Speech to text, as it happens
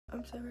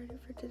I'm so ready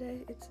for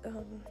today. It's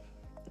gonna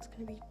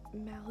be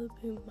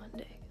Malibu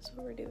Monday is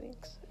what we're doing.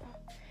 So I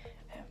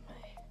have my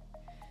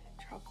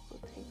tropical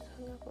things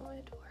hung up on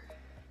my door.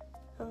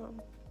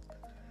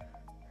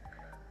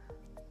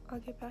 I'll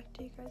get back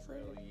to you guys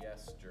later.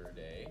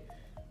 Yesterday,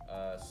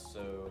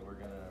 so we're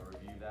gonna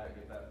review that,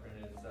 get that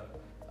printed and stuff.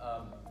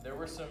 There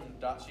were some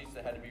dot sheets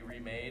that had to be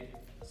remade,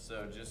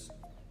 so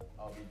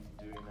I'll be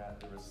doing that.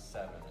 There was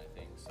 7, I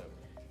think, so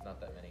not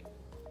that many.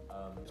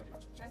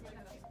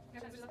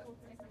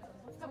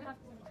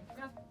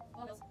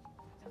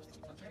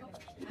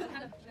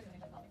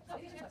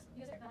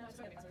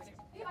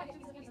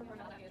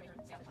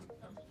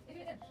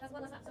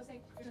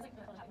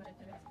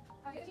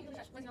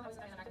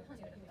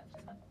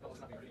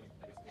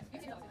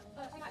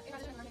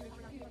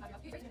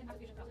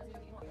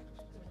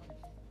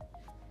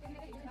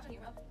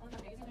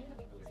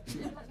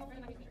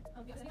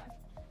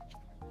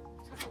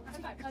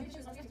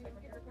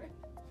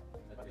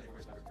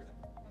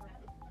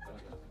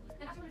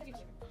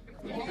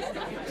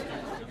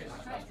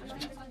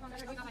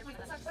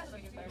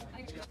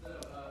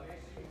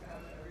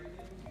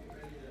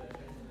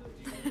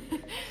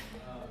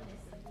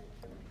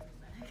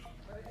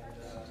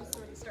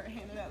 Start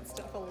handing out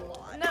stuff a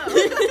lot. No.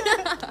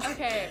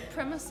 Okay,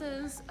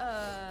 premises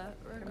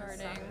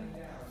regarding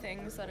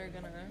things that are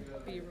gonna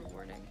be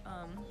rewarding.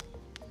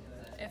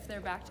 If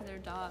they're back to their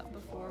dot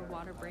before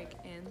water break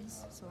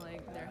ends, so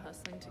like they're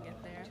hustling to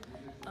get there,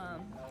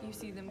 you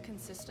see them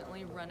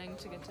consistently running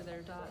to get to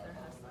their dot, they're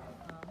hustling.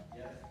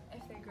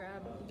 If they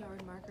grab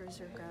yard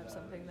markers or grab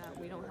something that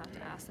we don't have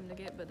to ask them to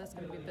get, but that's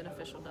going to be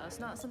beneficial to us,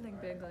 not something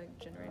big like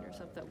generator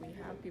stuff that we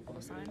have people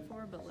to sign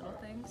for, but little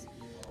things.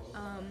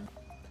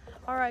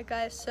 Alright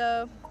guys,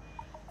 so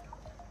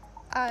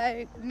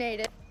I made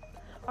it.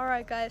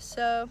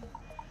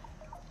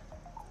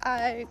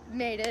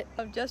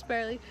 Just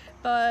barely,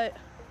 but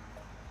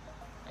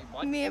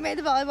me and made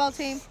the volleyball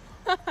team.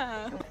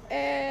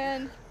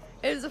 And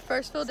it was the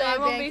first full day I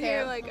of won't band be camp.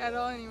 here like at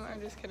all anymore. I'm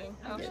just kidding.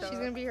 Yeah, she's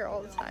gonna be here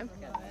all the time.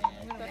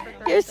 Okay.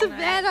 Here's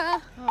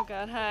Savannah. Oh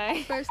god,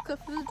 hi. First clip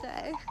of the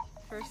day.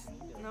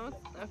 No?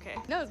 Okay.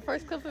 No, the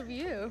first clip of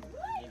you.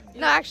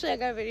 No, actually I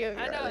got a video of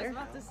you I know, I was earlier.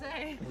 about to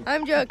say.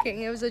 I'm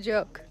joking, it was a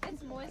joke.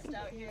 It's moist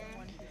out here.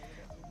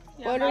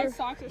 Yeah, my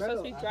socks are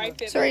supposed to be dry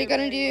fit. So we're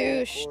gonna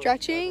do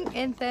stretching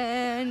and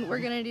then we're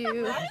gonna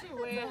do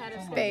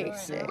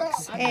basics.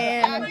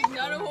 And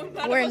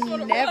we're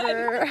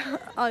never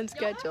on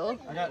schedule.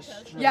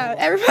 Yeah,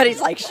 everybody's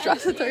like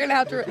stressed that they're gonna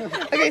have to.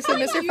 Okay, so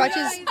Mr.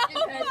 Fetch's.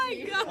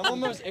 I'm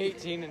almost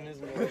 18 in this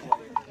movie.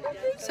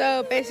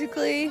 So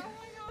basically,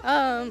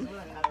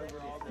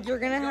 you're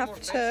gonna have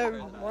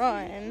to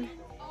run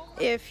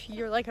if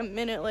you're like a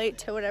minute late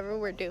to whatever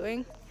we're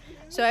doing.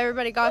 So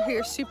everybody got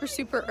here super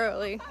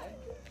early.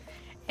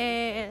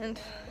 And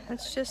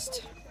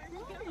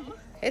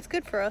it's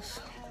good for us.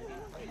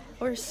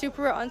 We're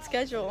super on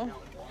schedule.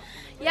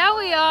 Yeah,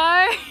 we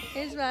are.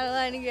 Here's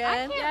Madeline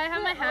again. Yeah, I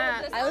have my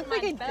hat. I look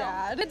like a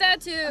dad. With that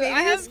too. Maybe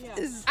I have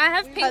this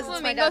pink because it's my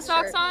flamingo dad's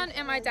socks shirt. on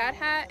and my dad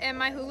hat and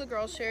my hula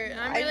girl shirt. And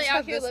I'm I really just out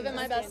have here this living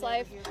one. my best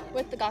life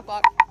with the gawk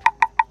walk.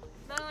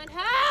 Madeline,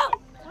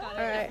 help! Got it.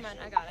 Alright. Never mind,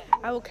 I got it.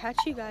 I will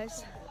catch you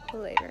guys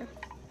later.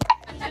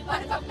 1, 2,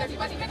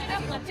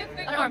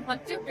 3, 4, 1,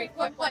 2, 3,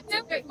 4, 1,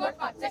 2, 3, 4,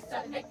 5, 6,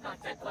 7, 8, 9,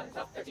 10, 11,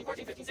 12, 13,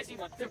 14, 15, 16,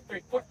 1, 2,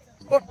 3, 4,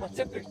 1,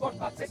 2, 3, 4,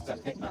 5, 6,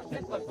 7, 8, 9,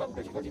 10, 11, 12,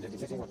 13, 14, 15,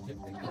 16, 1, 2, 3,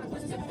 4,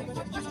 1, 2, 3,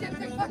 4,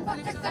 5,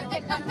 6, 7,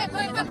 8, 9, 10,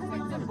 11,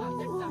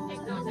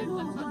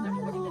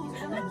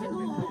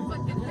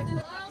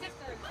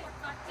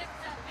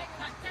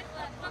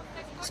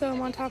 So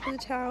I'm on top of the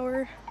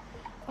tower.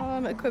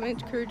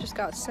 Equipment crew just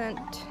got sent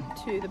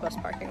to the bus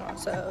parking lot,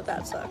 so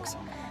that sucks.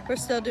 We're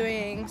still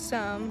doing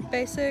some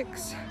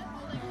basics.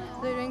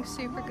 They're doing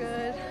super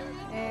good,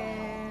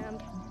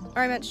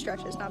 or I meant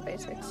stretches, not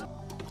basics.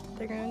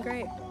 They're doing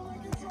great.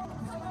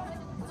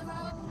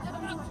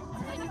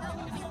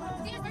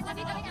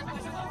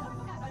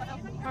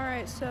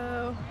 Alright,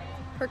 so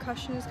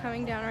percussion is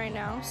coming down right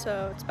now,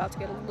 so it's about to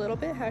get a little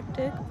bit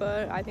hectic,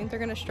 but I think they're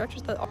gonna stretch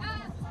us.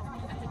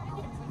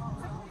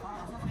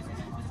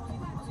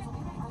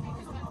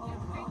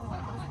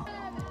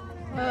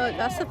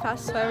 That's the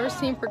fastest I've ever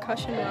seen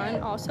percussion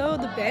run. Also,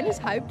 the band is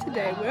hyped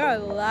today. We are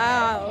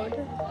loud.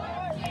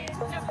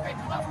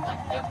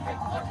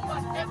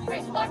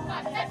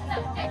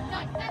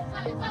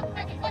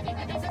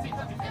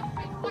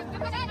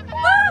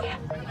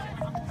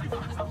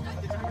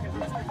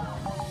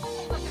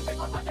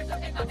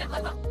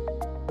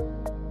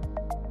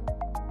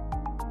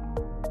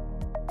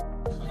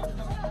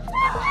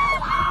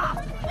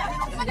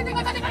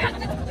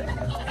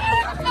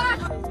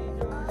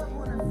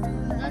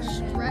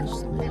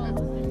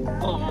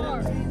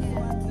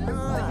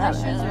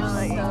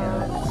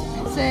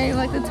 Saying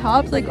like the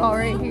top's like all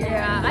right here.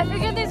 Yeah, I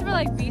figured these were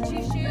like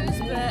beachy shoes,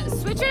 but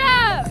switch it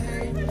up!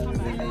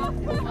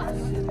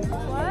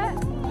 What?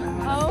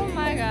 Oh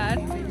my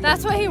god.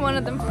 That's what he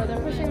wanted them for. They're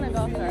pushing the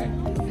golf cart.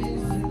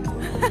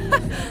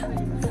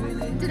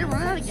 Did it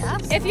run out of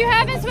gas? If you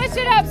haven't switched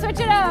it up, switch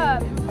it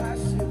up!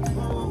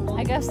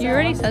 guess You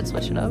already said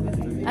switch it up.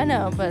 I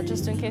know, but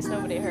just in case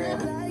nobody heard.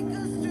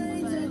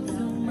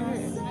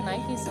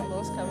 Nike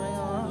symbols coming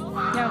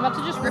off. Yeah, I'm about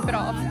to just rip it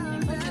off.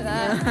 Look at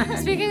that.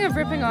 Speaking of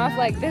ripping off,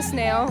 like this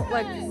nail,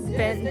 like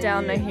bent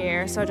down to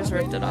here, so I just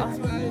ripped it off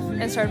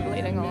and started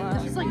bleeding a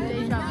lot. It's like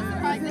deja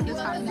vu. I think it's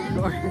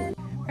happening.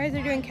 Alright,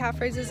 they're doing calf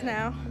raises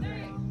now.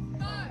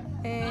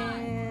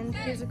 And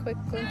here's a quick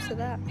glimpse of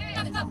that.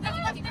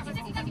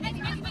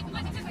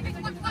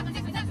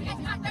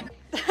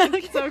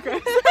 So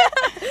gross.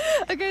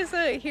 Okay,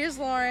 so here's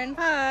Lauren.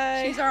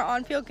 Hi. She's our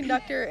on-field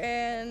conductor,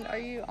 and are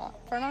you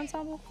front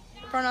ensemble?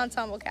 Front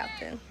ensemble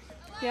captain.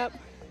 Yep.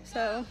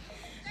 So,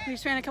 We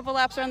just ran a couple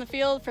laps around the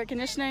field for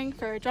conditioning,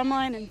 for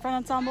drumline and front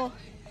ensemble.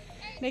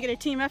 Make it a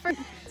team effort.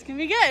 It's gonna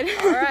be good.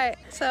 all right.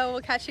 So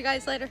we'll catch you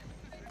guys later.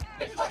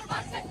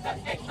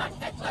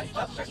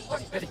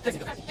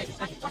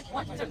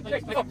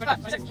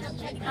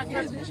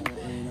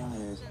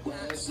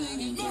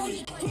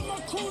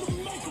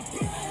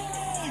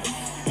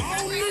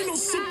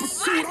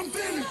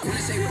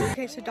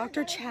 Okay, so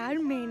Dr. Chad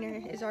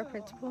Maynard is our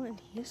principal, and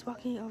he is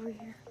walking over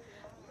here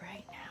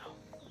right now.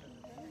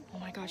 Oh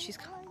my gosh, he's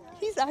coming.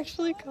 He's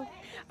actually coming.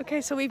 Okay,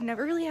 so we've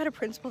never really had a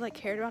principal that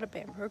cared about a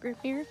band program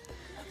here.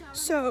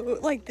 So,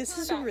 like, this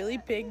is a really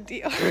big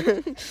deal.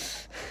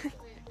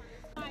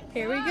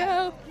 Here we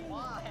go.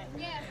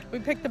 We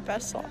picked the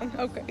best song.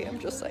 Okay, I'm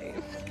just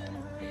saying.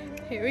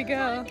 Here we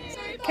go.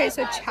 Okay,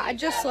 so Chad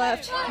just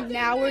left.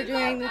 Now we're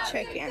doing the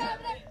chicken.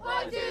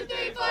 1, 2,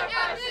 3, 4,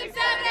 5, 6,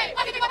 7, 8.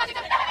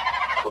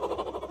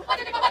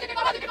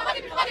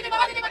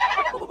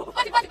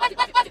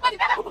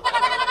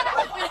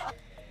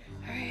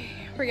 Alright,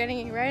 we're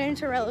getting right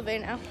into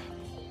releve now.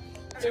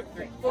 2,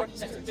 3, 4,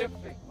 6, 2, 3,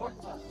 4,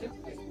 2,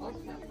 3, 4.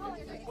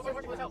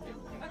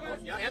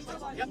 Yeah, and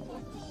yep.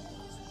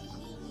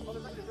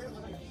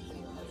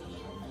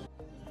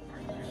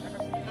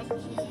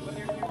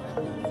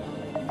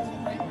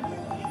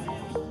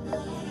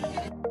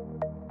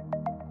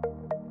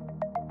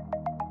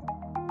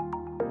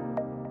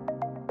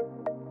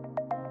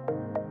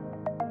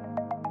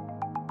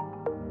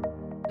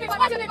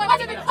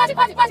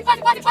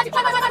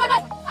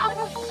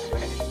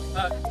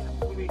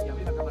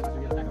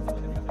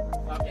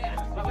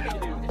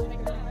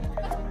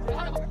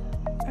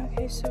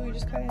 Okay, so we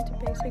just got into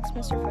basics.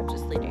 Mr. Fudge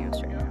is leading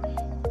us right now.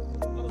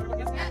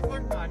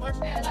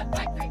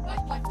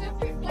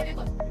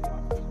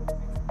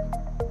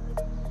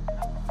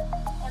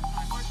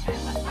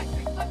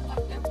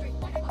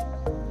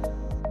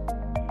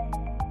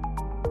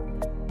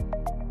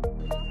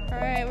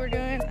 Alright, we're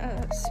doing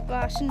a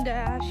splash and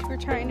dash. We're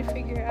trying to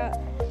figure out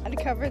how to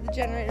cover the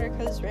generator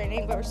because it's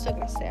raining, but we're still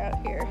gonna stay out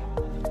here.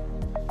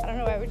 I don't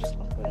know why we just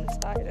won't go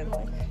inside and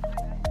like.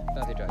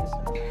 Nothing dries.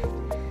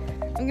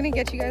 I'm gonna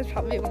get you guys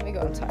probably when we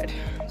go inside.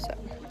 So,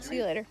 see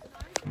you later.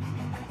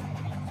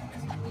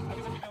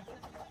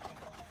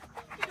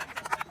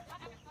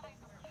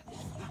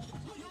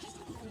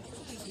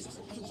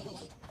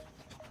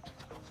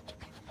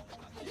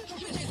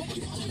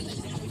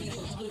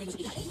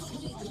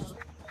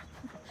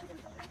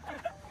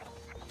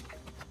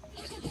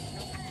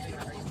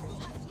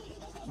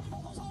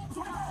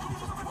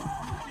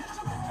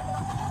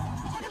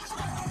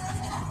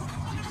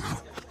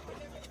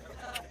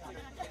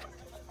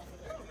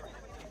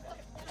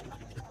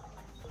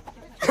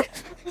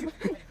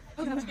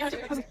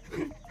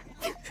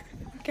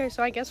 Okay,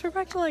 so I guess we're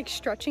back to like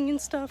stretching and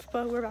stuff,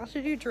 but we're about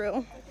to do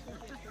drill.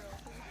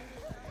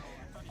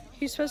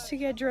 He's supposed to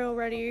get drill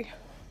ready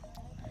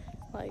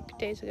like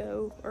days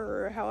ago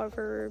or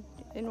however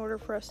in order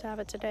for us to have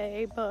it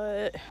today,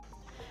 but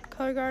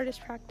color guard is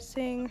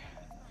practicing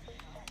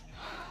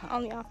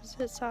on the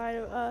opposite side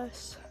of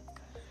us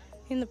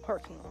in the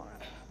parking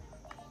lot.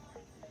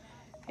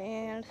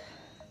 And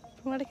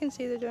from what I can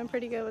see, they're doing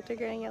pretty good, but they're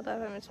getting yelled at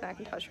by Miss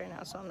McIntosh right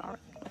now, so I'm not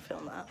gonna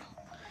film that.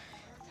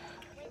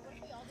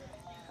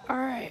 All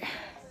right,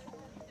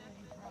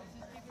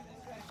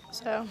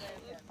 so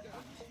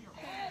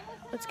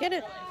let's get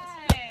it.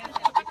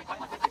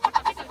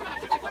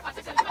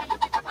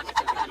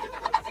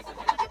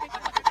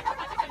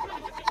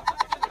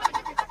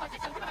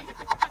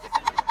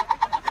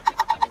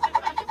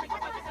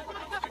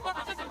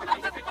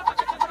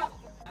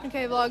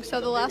 Okay, vlog, so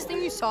the last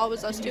thing you saw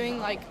was us doing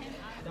like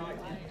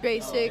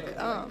basic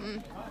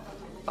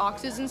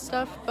boxes and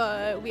stuff,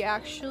 but we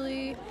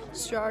actually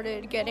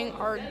started getting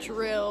our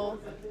drill,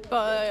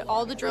 but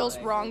all the drill's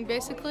wrong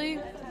basically.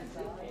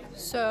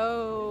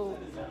 So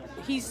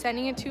he's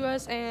sending it to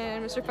us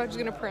and Mr. Fudge is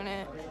gonna print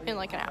it in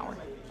like an hour.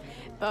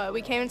 But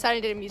we came inside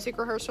and did a music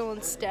rehearsal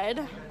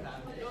instead.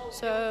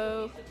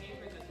 So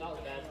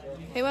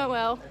it went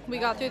well. We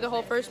got through the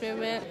whole first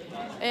movement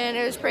and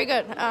it was pretty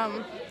good.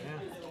 I'm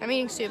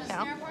eating soup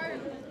now.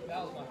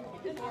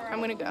 I'm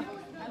gonna go.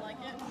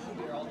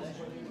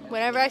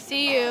 Whenever I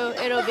see you,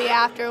 it'll be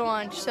after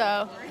lunch,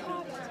 so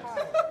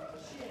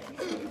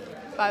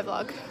bye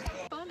vlog.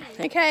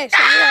 Okay, so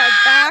we are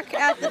back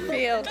at the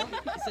field.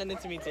 Send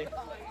it to me too.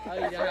 Oh, you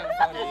don't have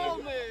fun.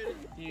 Oh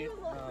man,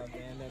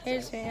 that's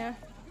Here's Mia.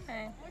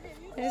 Hey.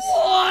 Here's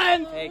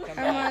Ken! Hey, come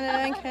Come on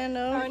in,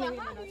 Kendall.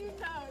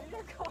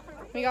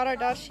 We got our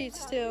dot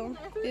sheets too.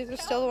 These are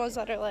still the ones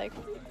that are like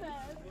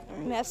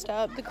messed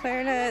up. The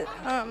clarinets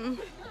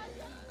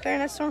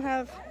don't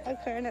have a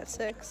clarinet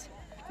 6.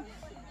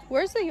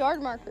 Where's the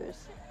yard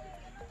markers?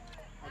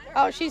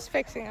 Oh, she's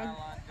fixing them.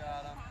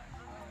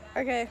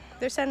 Okay,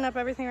 they're setting up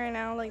everything right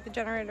now, like the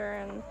generator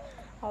and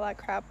all that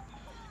crap.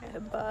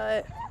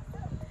 But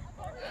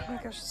oh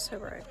my gosh, it's so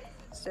bright.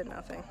 It's did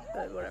nothing,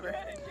 but whatever.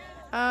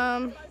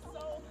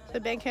 The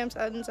band camp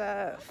ends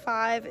at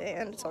 5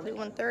 and it's only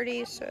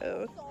 1:30,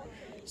 so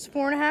it's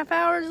 4.5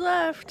 hours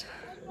left.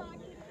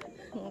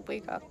 We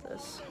got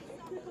this.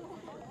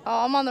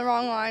 Oh, I'm on the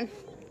wrong line.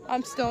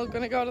 I'm still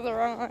gonna go to the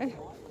wrong line.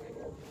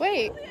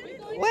 Wait.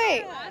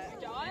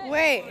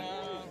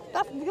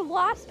 That's the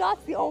last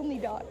dot's the only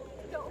dot.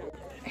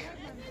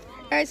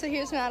 Alright, so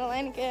here's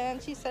Madeline again.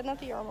 She's setting up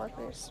the yard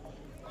markers.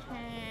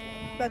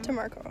 About to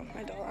mark off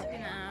my dog.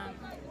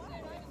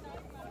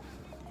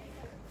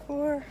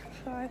 4,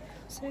 5,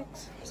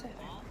 6, 7,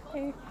 8,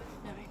 9,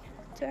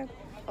 10,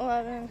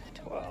 11,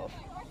 12.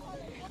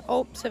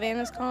 Oh,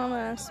 Savannah's calling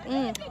us.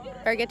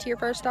 Better get to your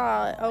first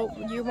dot. Oh,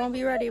 you won't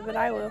be ready, but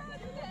I will.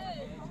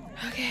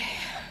 Okay.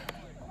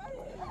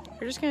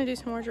 We're just gonna do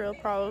some more drill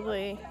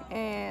probably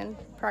and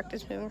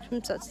practice moving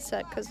from set to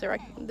set because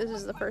this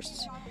is the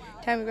first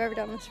time we've ever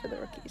done this for the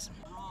rookies.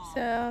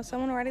 So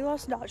someone already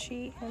lost a dot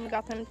sheet and we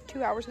got them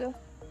 2 hours ago.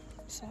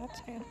 So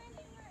that's good.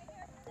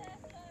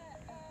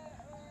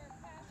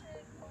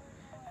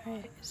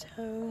 Alright,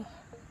 so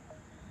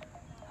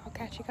I'll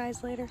catch you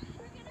guys later. 2,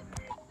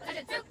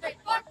 3,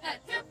 4,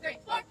 2, 3,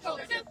 4,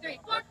 shoulder 2, 3,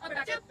 4, upper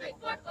back 2, 3,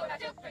 4, over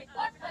 2, 3,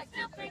 4, legs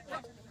 2, 3,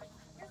 4.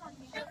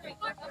 2, 3,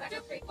 4, over 2,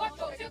 3, 4,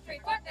 shoulder 2, 3,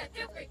 4,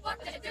 2, 3, 4,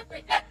 2,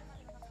 3, 4.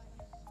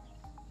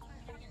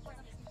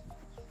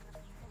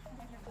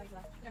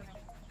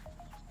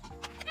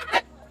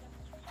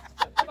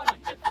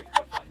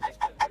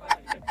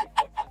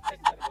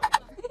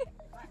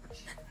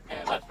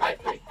 Right,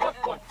 3, 4,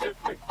 1, 2,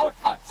 3, 4,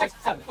 5, 6,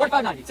 7,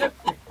 45, 90, 2,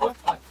 3, 4,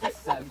 5, 6,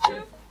 7,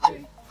 2,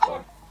 3,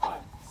 4,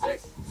 5,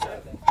 6,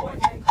 7,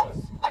 8,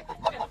 close.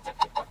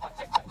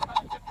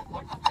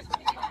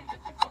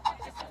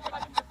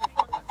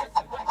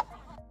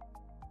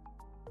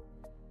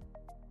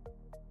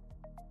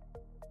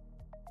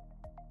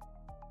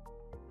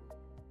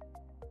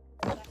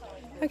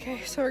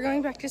 Okay, so we're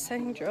going back to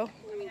setting drill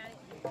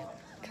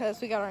because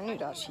we got our new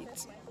dot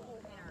sheets.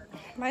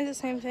 Mine's the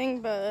same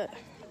thing, but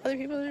other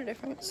people's are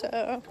different.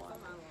 So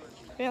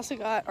we also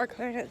got our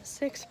clarinet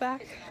 6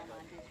 back,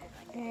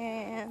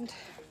 and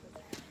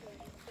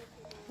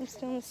I'm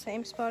still in the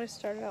same spot I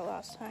started out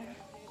last time.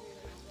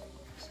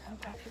 So I'm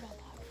happy about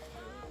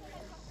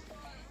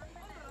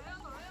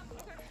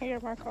that. I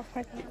gotta mark off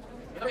my thing.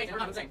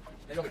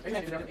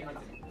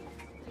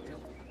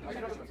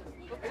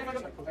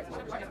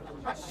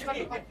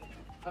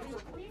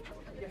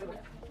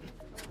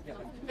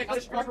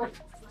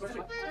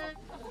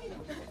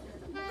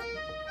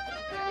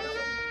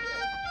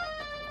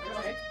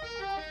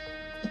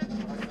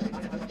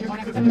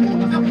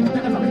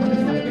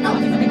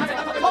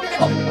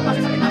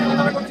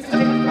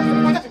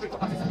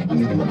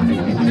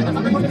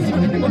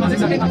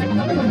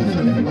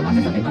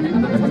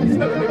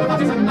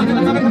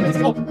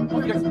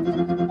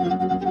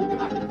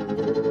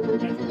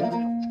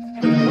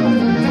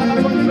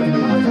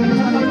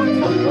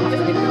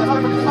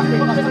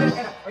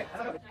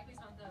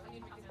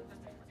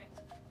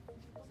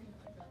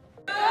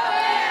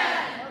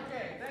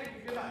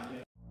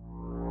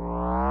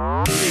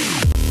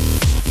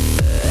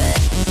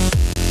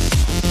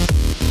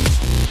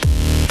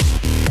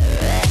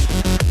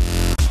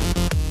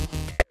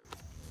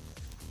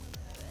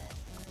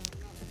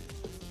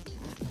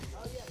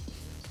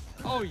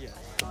 Oh, yeah.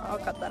 I'll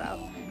cut that out.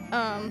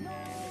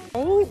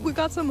 Oh, we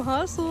got some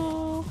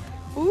hustle.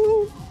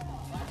 Ooh.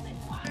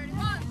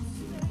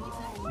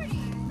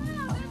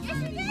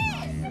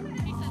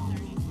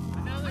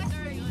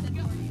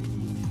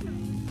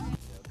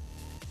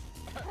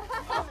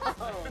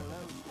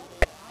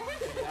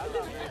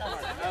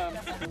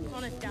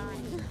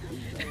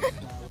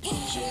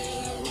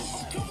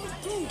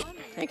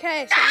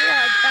 Okay, so we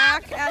are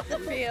back at the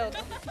field.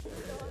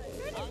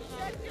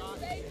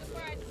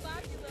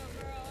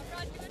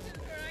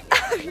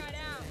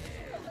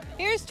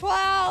 Here's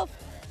 12.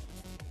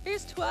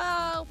 Here's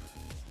 12.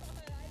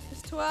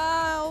 Here's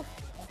 12.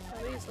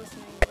 Nobody's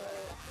listening,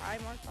 but I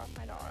marked off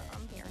my dog.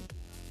 I'm hearing.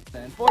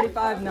 Then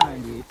 45,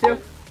 90, 2,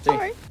 3.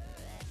 Sorry.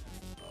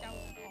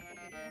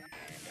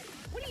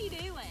 What are you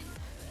doing?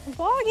 I'm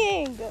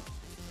vlogging.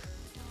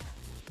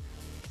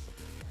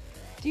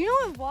 Do you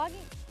know what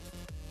vlogging?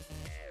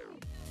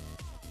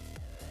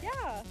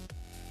 Yeah.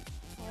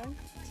 1,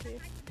 2,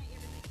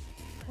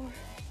 4, 5,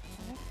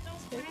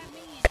 6,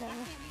 7,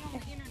 8,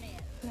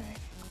 9,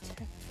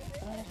 10,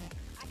 11.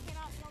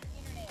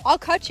 I'll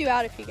cut you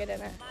out if you get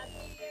in it.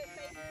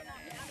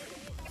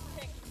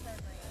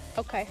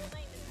 Okay.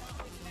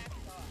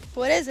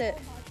 What is it?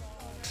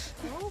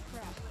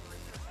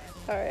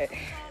 Alright.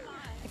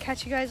 I'll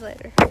catch you guys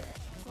later.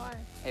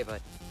 Hey,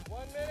 bud.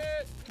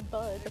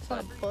 Bud. That's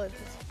not a bud.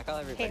 I call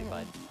everybody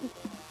Cameron.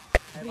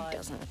 bud. He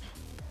doesn't.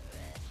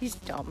 He's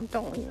dumb.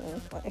 Don't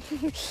even play.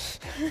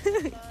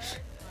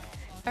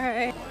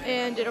 Alright,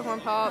 and did a horn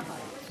pop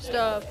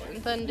stuff,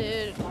 and then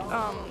did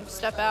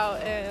step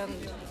out and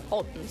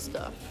hold and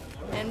stuff,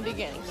 and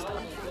beginning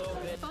stuff.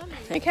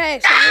 Okay,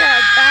 so we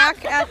are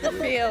back at the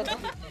field.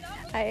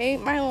 I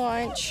ate my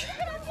lunch,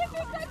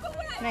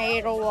 and I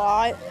ate a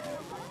lot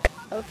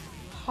of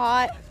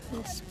hot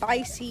and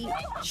spicy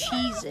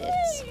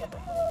Cheez-Its.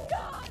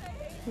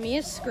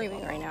 Mia's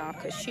screaming right now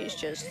because she's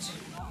just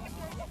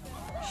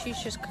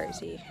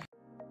crazy.